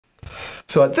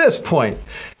So at this point,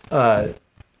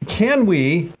 can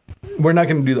we, we're not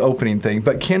going to do the opening thing,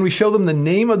 but can we show them the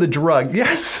name of the drug?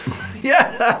 Yes.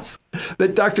 Yes.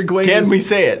 That Dr. Gwen Can we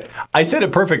say it? I said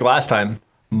it perfect last time.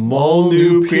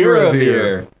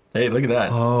 Molnupiravir. Hey, look at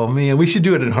that. Oh, man. We should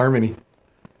do it in harmony.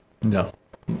 No.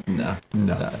 No.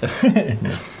 No.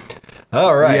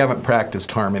 All right. We haven't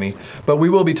practiced harmony, but we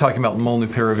will be talking about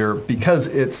Molnupiravir because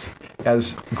it's,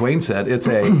 as Gwen said, it's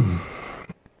a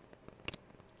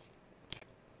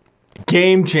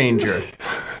game changer.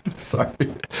 Sorry.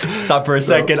 Thought for a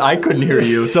second I couldn't hear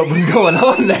you. Something's going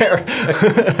on there.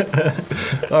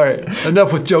 All right.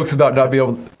 Enough with jokes about not being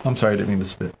able to, I'm sorry, I didn't mean to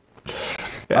spit.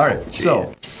 All right.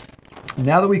 So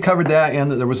now that we covered that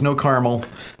and that there was no caramel,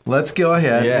 let's go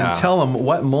ahead and tell them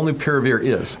what Molnupiravir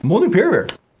is.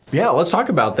 Molnupiravir. Yeah, let's talk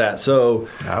about that. So,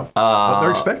 what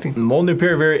they're expecting.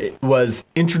 Molnupiravir was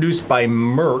introduced by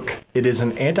Merck. It is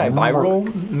an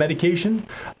antiviral medication,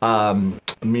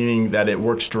 meaning that it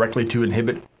works directly to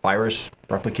inhibit virus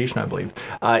replication, I believe.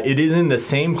 It is in the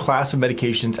same class of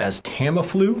medications as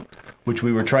Tamiflu, which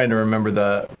we were trying to remember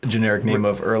the generic name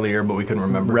of earlier, but we couldn't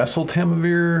remember.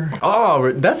 Remdesivir.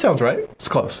 Oh, that sounds right. It's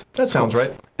close. That sounds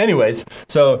right. Anyways,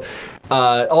 so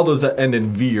all those that end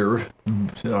in vir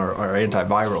are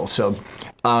antiviral. So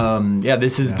yeah,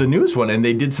 this is the newest one, and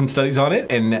they did some studies on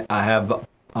it, and I have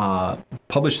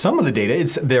published some of the data.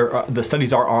 The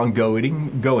studies are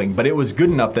ongoing, but it was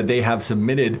good enough that they have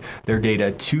submitted their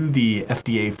data to the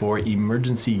FDA for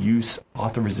emergency use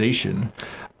authorization.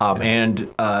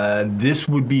 And this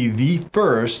would be the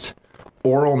first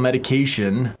oral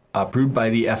medication approved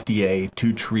by the FDA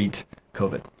to treat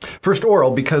COVID. First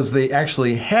oral, because they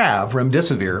actually have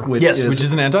remdesivir, which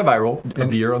is an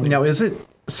antiviral. Now, is it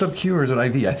sub-Q or is it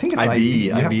IV? I think it's IV.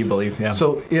 IV, I believe, yeah.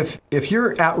 So if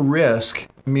you're at risk,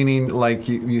 meaning like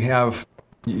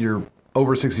you're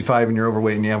over 65 and you're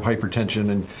overweight and you have hypertension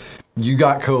and you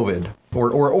got COVID,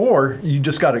 or you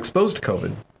just got exposed to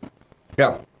COVID.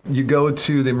 Yeah. You go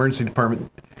to the emergency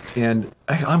department, and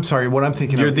I'm sorry, what I'm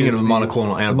thinking You're thinking of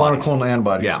monoclonal antibodies. Monoclonal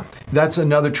antibodies. Yeah. That's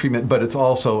another treatment, but it's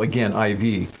also, again, IV.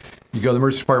 You go to the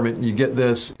emergency department, you get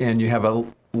this, and you have a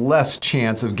less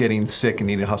chance of getting sick and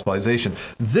needing hospitalization.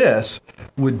 This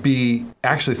would be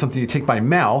actually something you take by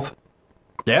mouth.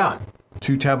 Yeah.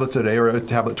 2 tablets a day or a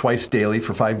tablet twice daily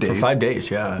for 5 days. For 5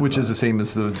 days, yeah. Which is the same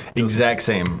as the... Exact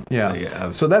same.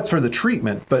 Yeah. So that's for the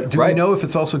treatment. But do we know if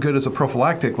it's also good as a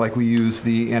prophylactic like we use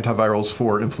the antivirals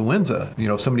for influenza? You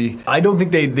know, if somebody... I don't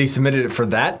think they submitted it for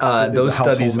that. Those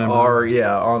studies are,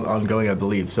 ongoing, I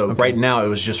believe. So right now it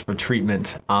was just for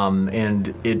treatment.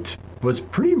 And it was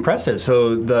pretty impressive.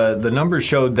 So the numbers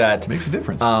showed that... Makes a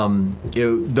difference.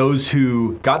 Those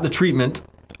who got the treatment...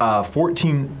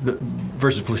 14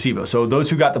 versus placebo. So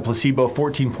those who got the placebo,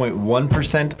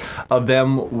 14.1% of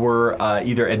them were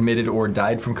either admitted or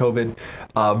died from COVID,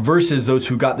 versus those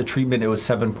who got the treatment, it was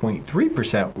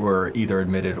 7.3% were either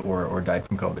admitted or died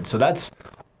from COVID. So that's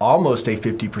almost a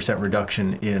 50%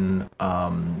 reduction in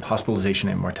hospitalization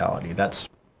and mortality. That's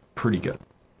pretty good.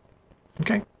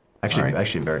 Okay.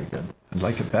 Actually very good. I'd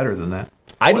like it better than that.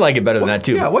 I'd like it better than that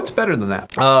too. Yeah, what's better than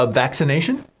that?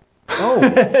 Vaccination.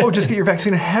 Just get your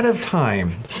vaccine ahead of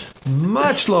time.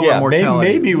 Much lower mortality.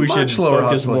 Maybe we should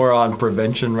focus more on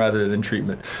prevention rather than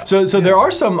treatment. So there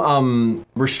are some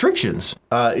restrictions.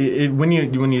 When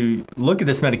you look at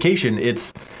this medication,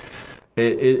 it's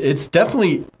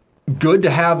definitely good to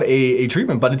have a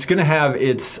treatment, but it's going to have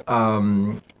its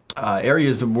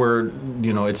areas where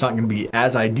it's not going to be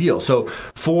as ideal. So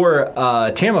for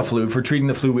Tamiflu, for treating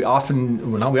the flu,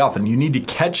 you need to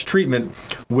catch treatment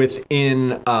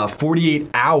within 48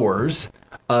 hours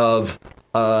of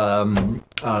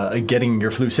getting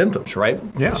your flu symptoms, right?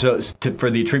 Yeah. So for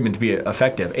the treatment to be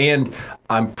effective, and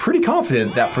I'm pretty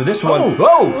confident that for this one,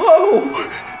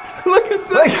 look at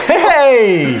that!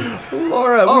 Hey,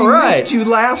 Laura, we missed you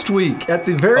last week at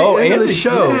the very end of the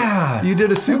show. Yeah. You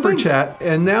did a super chat,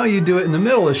 and now you do it in the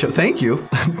middle of the show. Thank you.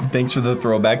 Thanks for the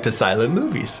throwback to silent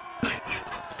movies.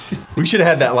 We should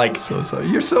have had that so sorry.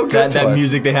 You're so good. That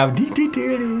music they have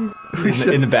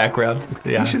in the background.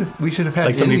 Yeah. We should have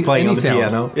had somebody playing on the sound.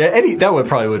 piano. Yeah, that would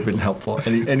have been helpful.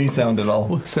 Any sound at all.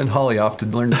 We'll send Holly off to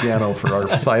learn the piano for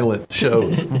our silent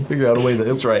shows. We'll figure out a way that.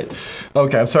 That's right.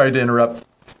 Okay, I'm sorry to interrupt.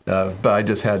 But I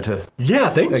just had to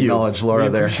acknowledge Laura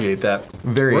there. Appreciate that.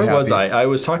 Very happy. Where was I? I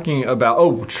was talking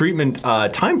about, treatment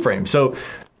time frame. So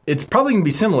it's probably going to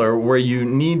be similar where you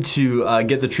need to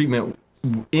get the treatment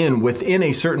within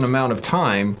a certain amount of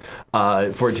time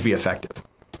for it to be effective.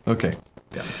 Okay.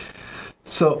 Yeah.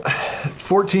 So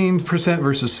 14%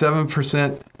 versus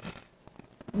 7%.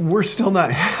 we're still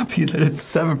not happy that it's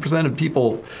 7% of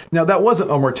people. Now, that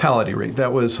wasn't a mortality rate.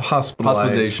 That was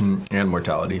hospitalization and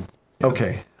mortality.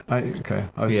 Okay. I was trying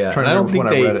to I don't think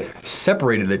when I read they it.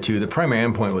 separated the two. The primary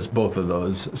endpoint was both of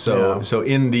those. So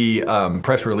in the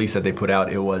press release that they put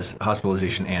out, it was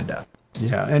hospitalization and death.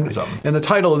 Yeah, and the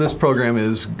title of this program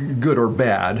is Good or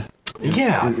Bad.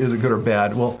 Yeah. Is it good or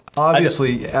bad? Well,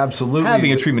 obviously, absolutely.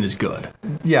 Having a treatment is good.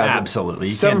 Yeah. Absolutely.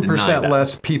 7%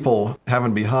 less people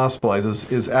having to be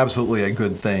hospitalized is absolutely a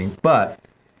good thing. But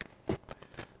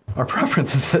our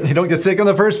preference is that they don't get sick in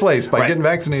the first place by getting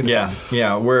vaccinated. Yeah,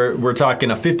 yeah. We're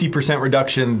talking a 50%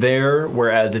 reduction there,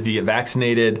 whereas if you get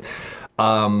vaccinated,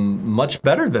 much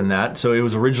better than that. So it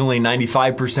was originally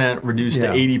 95% reduced to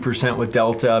 80% with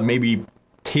Delta, maybe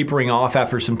tapering off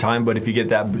after some time, but if you get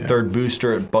that third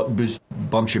booster, it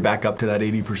bumps you back up to that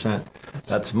 80%.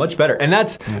 That's much better, and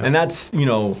that's Let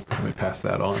me pass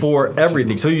that on for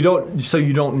everything. So you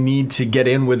don't need to get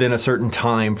in within a certain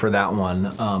time for that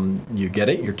one. You get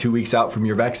it. You're 2 weeks out from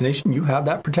your vaccination. You have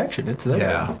that protection. It's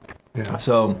there. Yeah.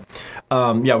 So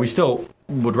we still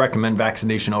would recommend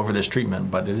vaccination over this treatment,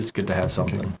 but it is good to have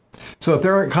something. Okay. So if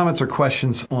there aren't comments or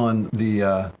questions on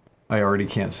the I already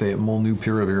can't say it.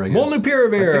 Molnupiravir, I guess.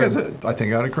 Molnupiravir. I think I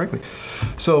got it correctly.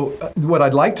 So what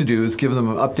I'd like to do is give them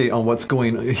an update on what's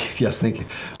going. Yes, thank you.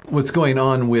 What's going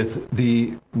on with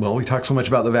the? Well, we talked so much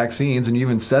about the vaccines, and you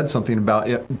even said something about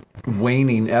it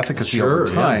waning efficacy over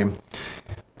time.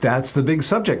 Yeah. That's the big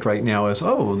subject right now. Is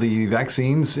the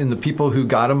vaccines in the people who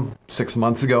got them 6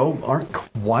 months ago aren't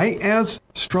quite as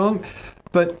strong.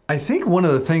 But I think one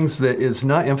of the things that is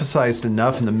not emphasized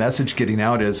enough in the message getting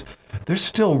out is they're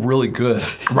still really good.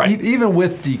 Right. Even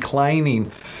with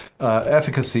declining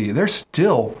efficacy, they're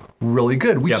still really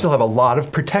good. We still have a lot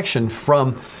of protection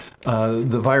from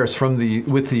the virus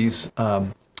with these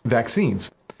vaccines.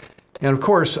 And of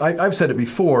course, I've said it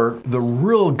before, the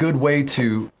real good way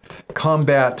to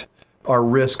combat our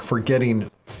risk for getting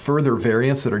further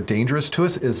variants that are dangerous to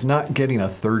us is not getting a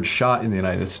third shot in the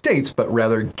United States, but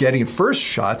rather getting first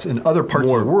shots in other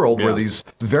parts of the world where these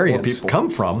variants come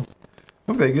from.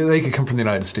 They could come from the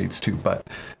United States too, but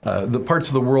the parts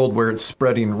of the world where it's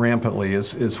spreading rampantly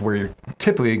is where you're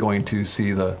typically going to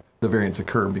see the variants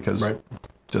occur because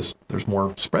there's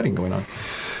more spreading going on.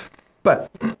 But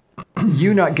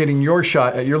you not getting your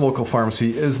shot at your local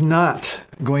pharmacy is not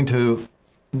going to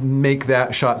make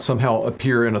that shot somehow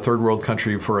appear in a third world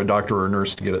country for a doctor or a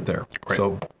nurse to get it there. Right.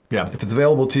 So if it's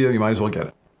available to you, you might as well get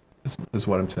it, is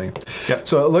what I'm saying. Yep.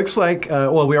 So it looks like, we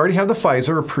already have the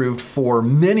Pfizer approved for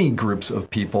many groups of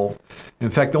people. In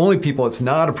fact, the only people it's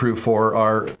not approved for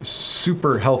are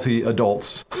super healthy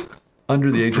adults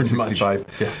under the age of 65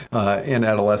 and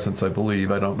adolescents, I believe.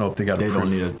 I don't know if they got approved.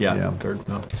 They don't need a third.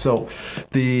 No. So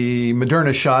the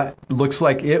Moderna shot looks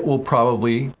like it will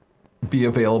probably be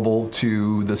available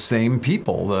to the same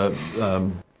people,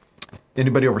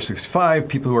 anybody over 65,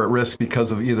 people who are at risk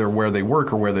because of either where they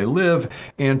work or where they live,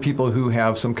 and people who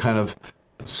have some kind of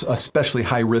especially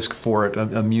high risk for it,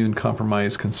 immune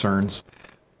compromise concerns.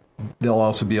 They'll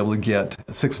also be able to get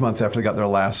 6 months after they got their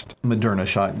last Moderna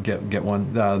shot, get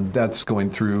one. That's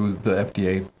going through the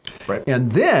FDA. Right.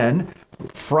 And then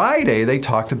Friday they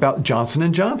talked about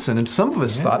Johnson & Johnson, and some of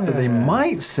us thought that they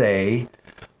might say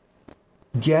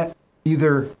get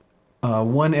either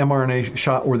one mRNA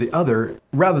shot or the other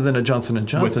rather than a Johnson &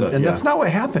 Johnson. And that's not what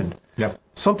happened. Yep.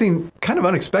 Something kind of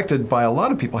unexpected by a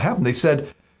lot of people happened. They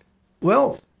said,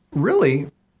 well, really,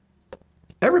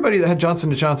 everybody that had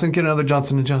Johnson & Johnson, get another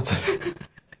Johnson & Johnson.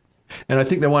 And I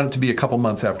think they want it to be a couple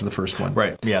months after the first one.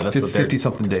 Right. Yeah, that's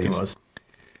 50-something days. Was.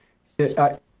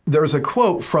 There was a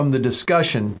quote from the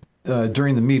discussion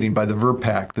during the meeting by the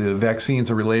VRBPAC, the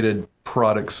Vaccines and Related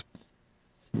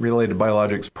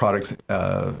Biologics Products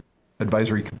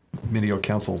Advisory Committee or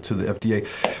Council to the FDA.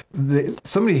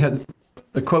 Somebody had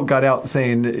a quote got out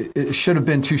saying it should have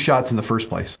been 2 shots in the first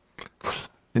place.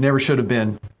 It never should have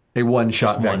been a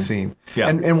one-shot vaccine. Yeah.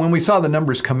 And when we saw the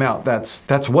numbers come out,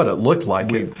 that's what it looked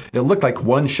like. It looked like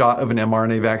one shot of an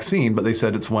mRNA vaccine, but they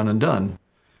said it's one and done.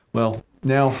 Well,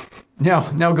 now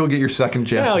go get your second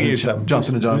Johnson &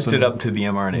 Johnson. Boost it up to the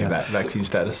mRNA vaccine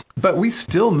status. But we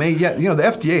still may yet, the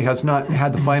FDA has not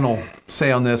had the final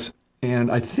say on this,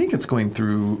 and I think it's going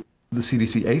through the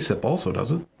CDC ACIP also,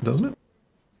 doesn't it?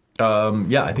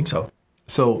 Yeah, I think so.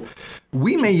 So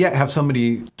we may yet have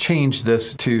somebody change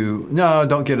this to, no,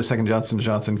 don't get a second Johnson &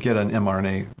 Johnson, get an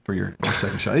mRNA for your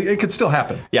second shot. It could still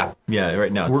happen. Yeah,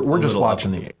 right now it's we're just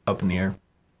watching up in the air.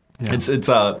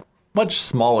 Yeah. much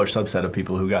smaller subset of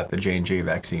people who got the J&J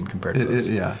vaccine compared to those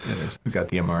it is. who got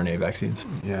the mRNA vaccines.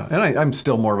 Yeah, and I'm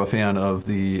still more of a fan of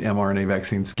the mRNA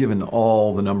vaccines, given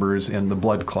all the numbers and the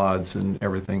blood clots and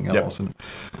everything else and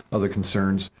other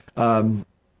concerns.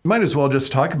 Might as well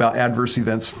just talk about adverse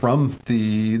events from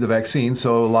the vaccine.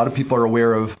 So a lot of people are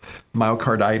aware of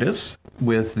myocarditis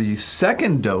with the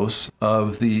second dose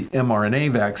of the mRNA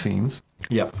vaccines.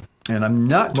 Yep. And I'm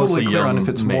not totally clear on if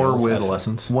it's more with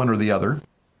adolescents, one or the other.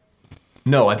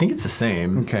 No, I think it's the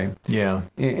same. Okay. Yeah.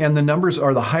 And the numbers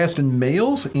are the highest in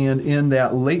males and in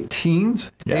that late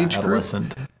teens age group.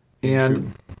 Adolescent.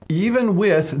 And even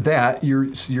with that,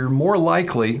 you're more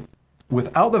likely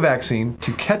without the vaccine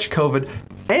to catch COVID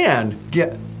and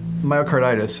get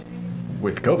myocarditis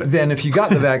With COVID. than if you got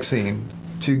the vaccine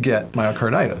to get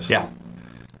myocarditis. Yeah.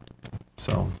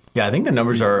 So Yeah, I think the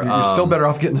numbers are... you're still better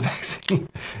off getting the vaccine,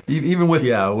 even with...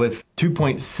 Yeah, with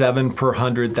 2.7 per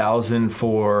 100,000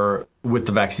 with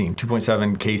the vaccine,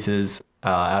 2.7 cases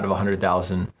out of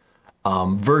 100,000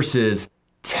 versus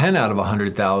 10 out of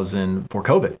 100,000 for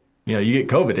COVID. You know, you get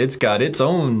COVID, it's got its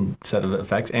own set of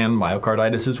effects, and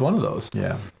myocarditis is one of those.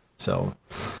 Yeah. So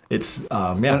it's,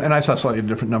 And I saw slightly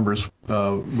different numbers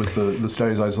with the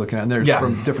studies I was looking at, and there's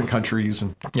from different countries.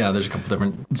 And yeah, there's a couple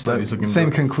different studies looking at same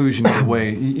conclusion either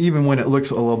way. Even when it looks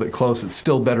a little bit close, it's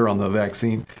still better on the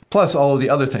vaccine. Plus all of the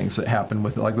other things that happen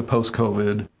with it, like the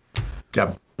post-COVID.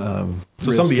 Yeah.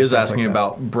 So somebody is asking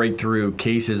about breakthrough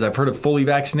cases. I've heard of fully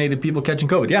vaccinated people catching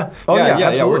COVID. Yeah. Oh, yeah,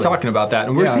 yeah. We're talking about that,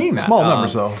 and we're seeing that. Small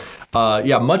numbers, though.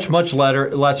 Much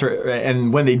lesser.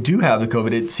 And when they do have the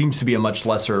COVID, it seems to be a much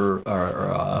lesser,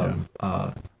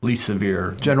 least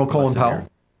severe. General Colin Powell.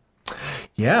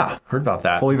 Yeah, heard about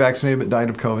that. Fully vaccinated but died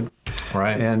of COVID.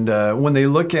 Right. And when they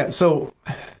look at, so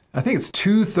I think it's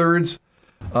 2/3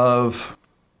 of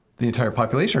the entire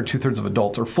population, or 2/3 of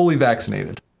adults, are fully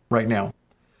vaccinated right now.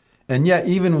 And yet,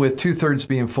 even with 2/3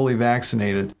 being fully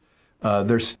vaccinated,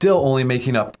 they're still only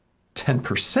making up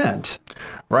 10%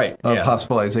 of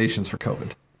hospitalizations for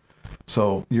COVID.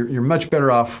 So you're much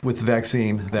better off with the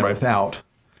vaccine than without.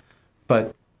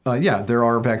 But there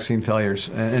are vaccine failures.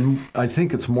 And I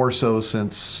think it's more so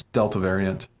since Delta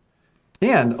variant.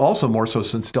 And also more so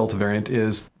since Delta variant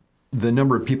is the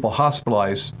number of people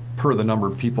hospitalized per the number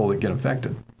of people that get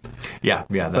infected. Yeah,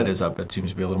 that is up. It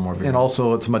seems to be a little more. And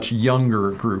also it's a much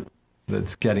younger group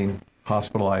that's getting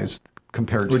hospitalized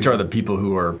compared to... Which are the people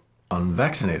who are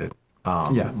unvaccinated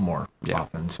more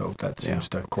often, so that seems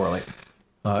to correlate.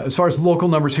 As far as local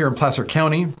numbers here in Placer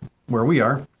County, where we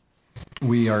are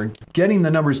getting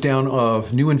the numbers down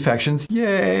of new infections,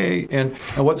 yay! And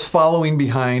what's following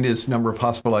behind is number of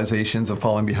hospitalizations, and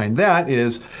following behind that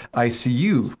is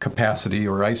ICU capacity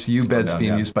or ICU beds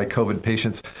being used by COVID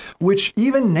patients, which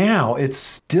even now, it's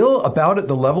still about at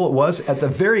the level it was at the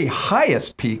very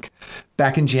highest peak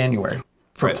back in January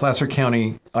for Placer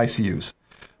County ICUs.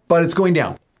 But it's going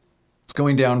down. It's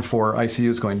going down for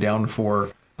ICUs, going down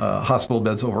for hospital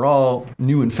beds overall.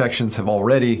 New infections have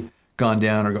already gone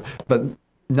down, but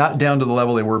not down to the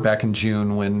level they were back in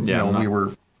June when we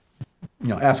were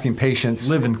asking patients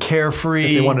living carefree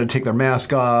if they wanted to take their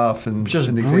mask off and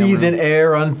just breathing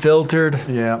air unfiltered.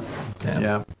 Yeah.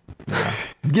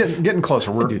 Getting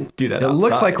closer. We're do that. It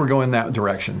looks like we're going that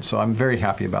direction, so I'm very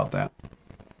happy about that,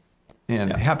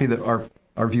 and happy that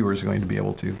our viewers are going to be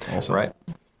able to also. Right.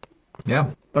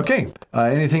 Yeah. Okay.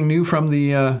 Anything new from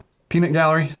the peanut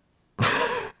gallery?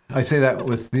 I say that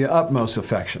with the utmost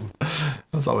affection.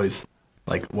 That's always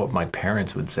like what my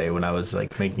parents would say when I was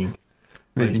like making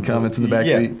comments in the back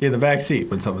seat. In the back seat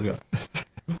when someone's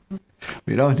going.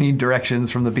 We don't need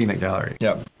directions from the peanut gallery.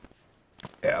 Yep.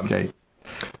 Yeah. Okay.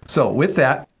 So with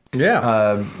that,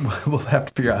 we'll have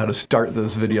to figure out how to start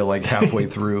this video like halfway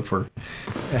through for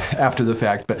after the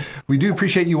fact. But we do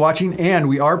appreciate you watching, and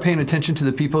we are paying attention to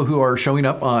the people who are showing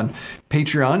up on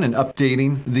Patreon and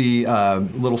updating the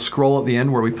little scroll at the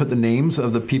end where we put the names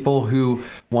of the people who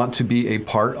want to be a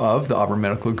part of the Auburn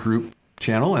Medical Group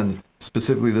channel, and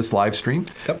specifically this live stream.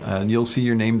 Yep. And you'll see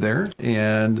your name there.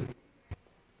 And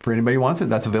for anybody who wants it,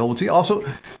 that's available to you. Also,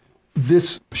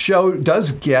 this show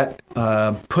does get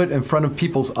put in front of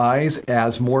people's eyes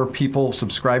as more people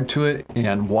subscribe to it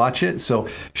and watch it. So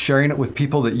sharing it with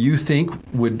people that you think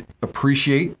would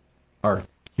appreciate our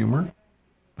humor,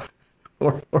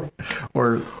 or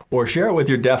share it with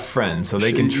your deaf friends so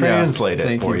they can translate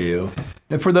it for you.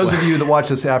 And for those of you that watch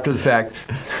this after the fact,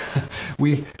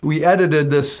 we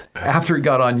edited this after it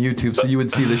got on YouTube, so you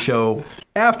would see the show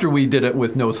after we did it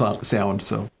with no sound.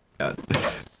 So.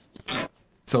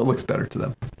 So it looks better to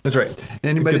them. That's right.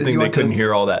 Anybody Good thing they couldn't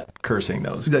hear all that cursing.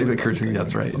 The cursing,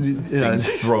 that's right.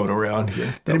 Throw it around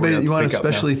here. Anybody that you want to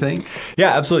especially thank? Yeah,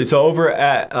 absolutely. So over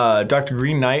at Dr.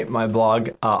 Green Knight, my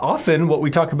blog, often what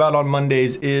we talk about on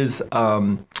Mondays is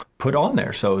put on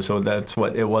there. So that's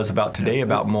what it was about today,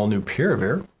 about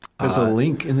Molnupiravir. There's a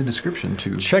link in the description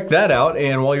too. Check that out,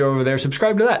 and while you're over there,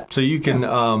 subscribe to that so you can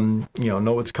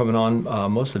know what's coming on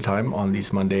most of the time on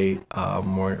these Monday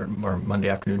or Monday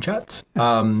afternoon chats.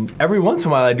 Every once in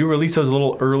a while, I do release those a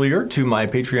little earlier to my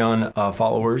Patreon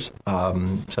followers.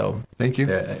 So thank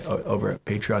you. Over at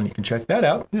Patreon, you can check that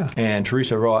out. Yeah. And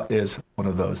Teresia Rowatt is one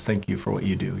of those. Thank you for what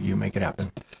you do. You make it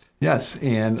happen. Yes,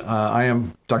 and I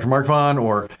am Dr. Mark Vaughn,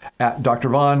 or at Dr.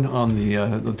 Vaughn on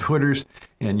the Twitters,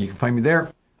 and you can find me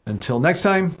there. Until next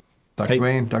time, Dr.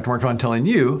 Wayne, Dr. Mark Vaughn telling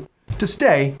you to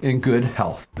stay in good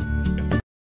health.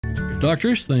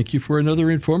 Doctors, thank you for another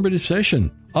informative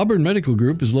session. Auburn Medical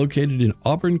Group is located in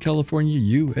Auburn, California,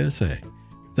 USA.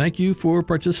 Thank you for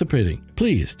participating.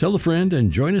 Please tell a friend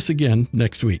and join us again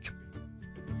next week.